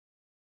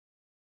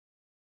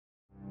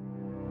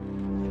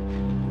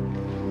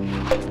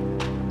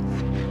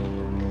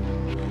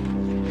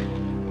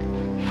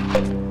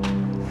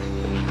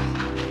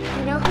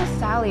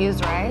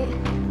values, right?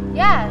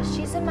 Yeah,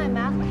 she's in my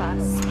math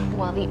class.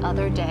 Well, the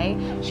other day,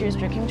 she was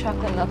drinking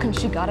chocolate milk and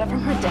she got it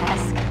from her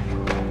desk.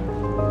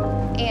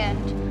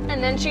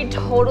 And then she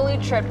totally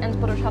tripped and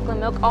spilled her chocolate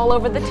milk all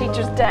over the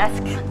teacher's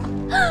desk.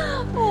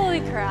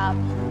 Holy crap.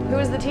 Who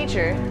was the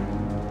teacher?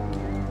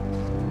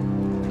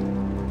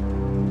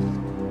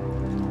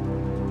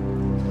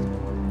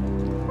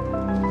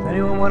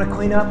 Anyone want to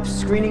clean up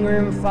screening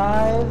room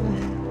 5?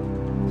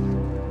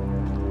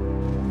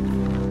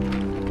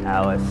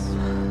 Alice.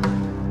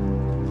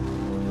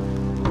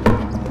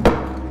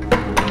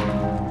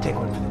 Take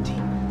one for the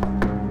team.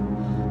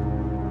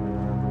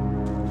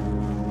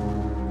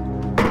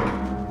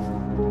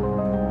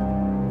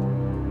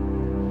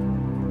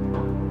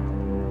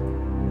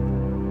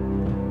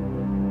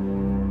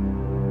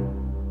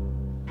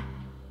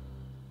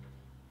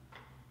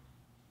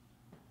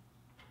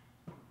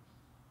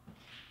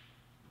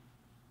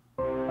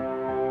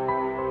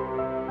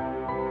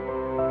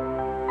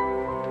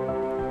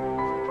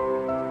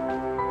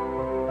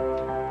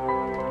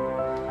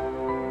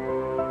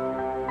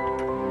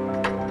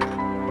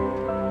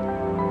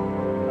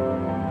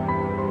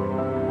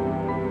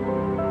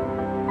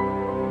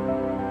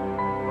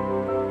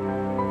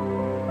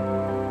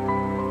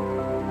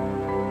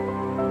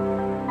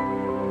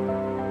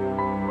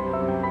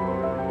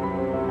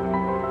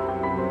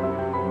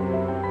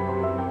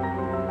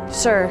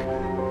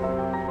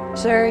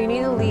 Sir, you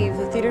need to leave.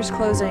 The theater's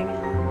closing.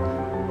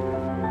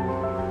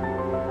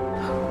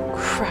 Oh,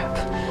 crap.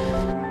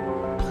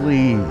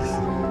 Please,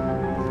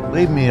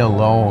 leave me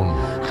alone.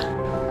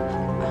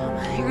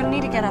 You're gonna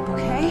need to get up,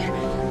 okay?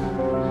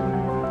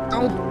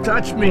 Don't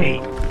touch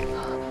me.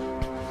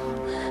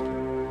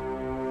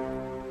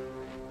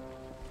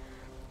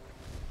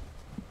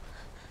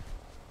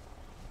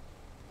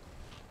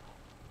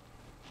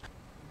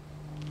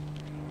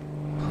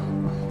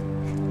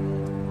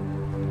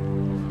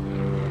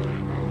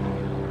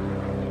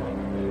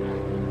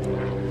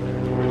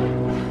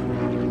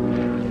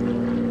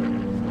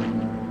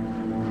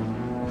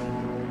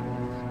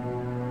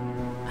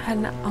 I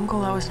had an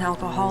uncle that was an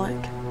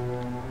alcoholic.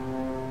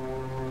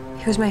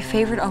 He was my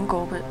favorite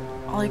uncle, but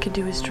all he could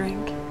do was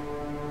drink.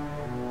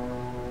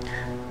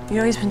 You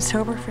know, he's been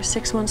sober for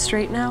 6 months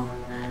straight now.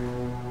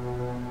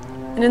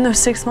 And in those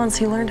 6 months,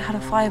 he learned how to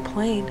fly a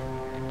plane.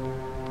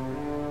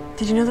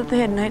 Did you know that they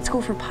had night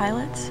school for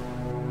pilots?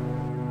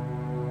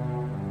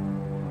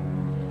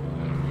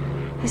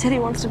 He said he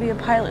wants to be a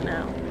pilot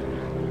now.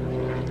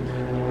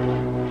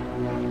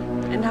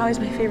 And now he's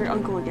my favorite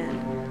uncle again.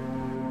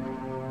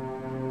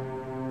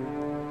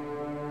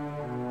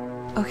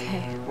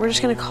 Okay, we're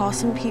just gonna call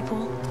some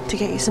people to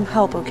get you some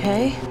help,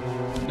 okay?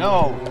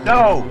 No,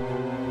 no!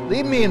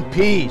 Leave me in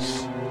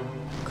peace.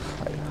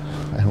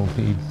 I don't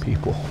need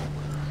people.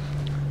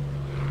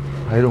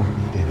 I don't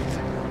need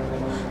anything.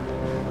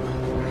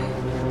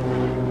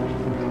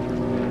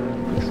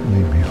 Just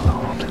leave me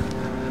alone.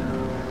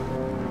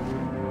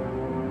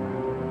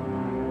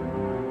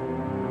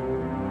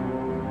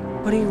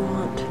 What do you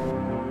want?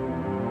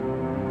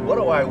 What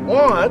do I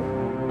want?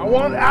 I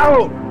want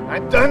out!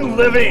 I'm done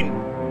living!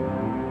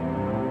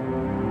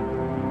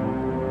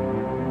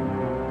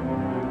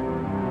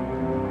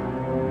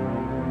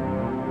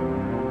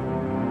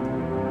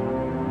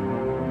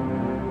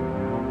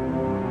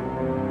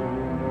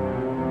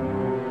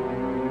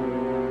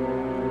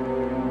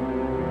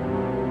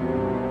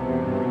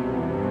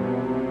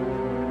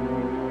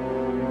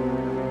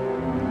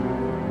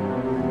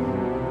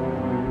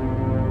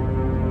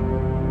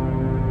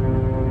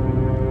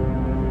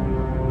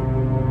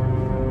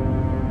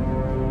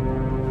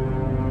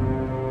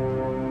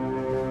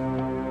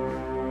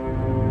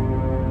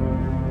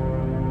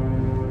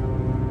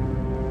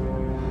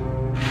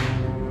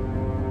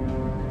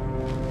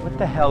 What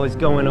the hell is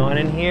going on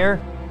in here?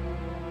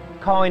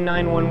 Calling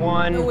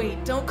 911. No,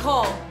 wait, don't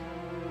call.